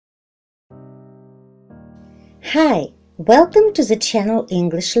Hi, welcome to the channel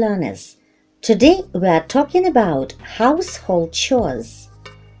English Learners. Today we are talking about household chores.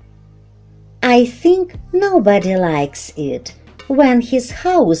 I think nobody likes it when his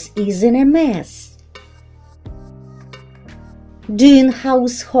house is in a mess. Doing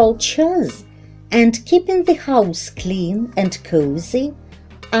household chores and keeping the house clean and cozy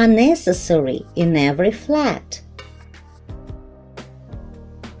are necessary in every flat.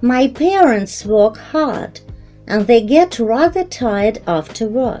 My parents work hard and they get rather tired after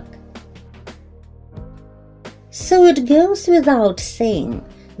work. So it goes without saying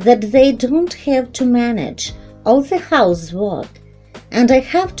that they don't have to manage all the housework, and I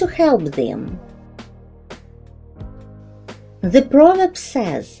have to help them. The proverb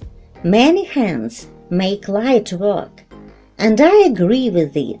says, "Many hands make light work," and I agree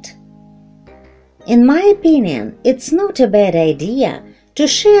with it. In my opinion, it's not a bad idea to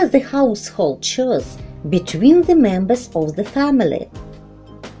share the household chores between the members of the family.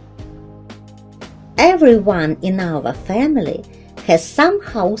 Everyone in our family has some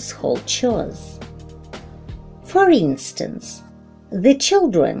household chores. For instance, the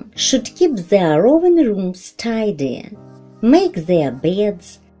children should keep their own rooms tidy, make their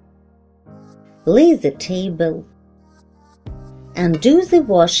beds, lay the table, and do the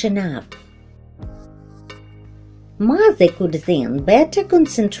washing up. Mother could then better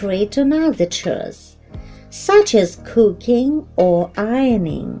concentrate on other chores, such as cooking or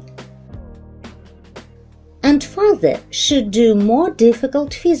ironing. And father should do more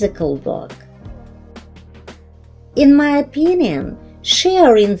difficult physical work. In my opinion,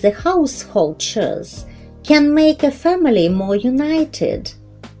 sharing the household chores can make a family more united.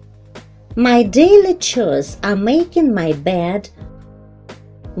 My daily chores are making my bed,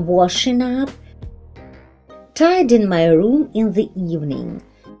 washing up, tidying my room in the evening,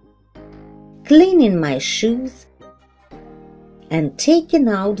 cleaning my shoes, and taking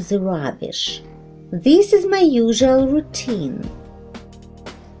out the rubbish. This is my usual routine.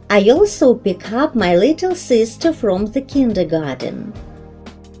 I also pick up my little sister from the kindergarten.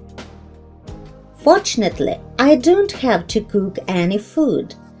 Fortunately, I don't have to cook any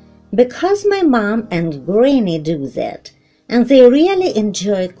food, because my mom and granny do that, and they really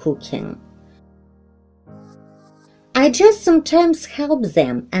enjoy cooking. I just sometimes help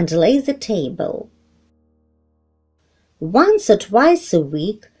them and lay the table. Once or twice a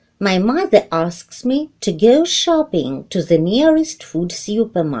week, my mother asks me to go shopping to the nearest food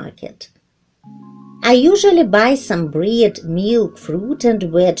supermarket. I usually buy some bread, milk, fruit, and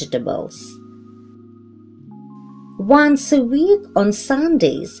vegetables. Once a week on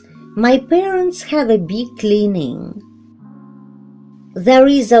Sundays, my parents have a big cleaning. There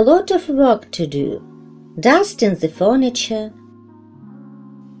is a lot of work to do: dusting the furniture,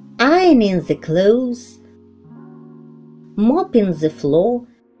 ironing the clothes, mopping the floor,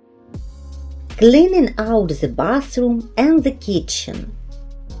 cleaning out the bathroom and the kitchen.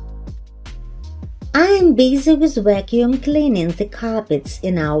 I am busy with vacuum cleaning the carpets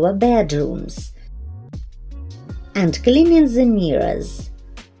in our bedrooms and cleaning the mirrors.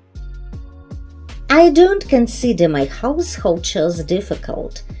 I don't consider my household chores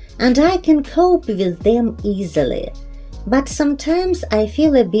difficult, and I can cope with them easily, but sometimes I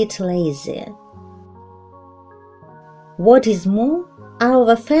feel a bit lazy. What is more,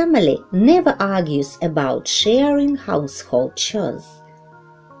 our family never argues about sharing household chores,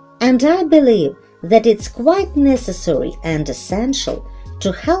 and I believe that it's quite necessary and essential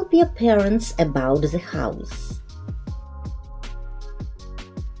to help your parents about the house.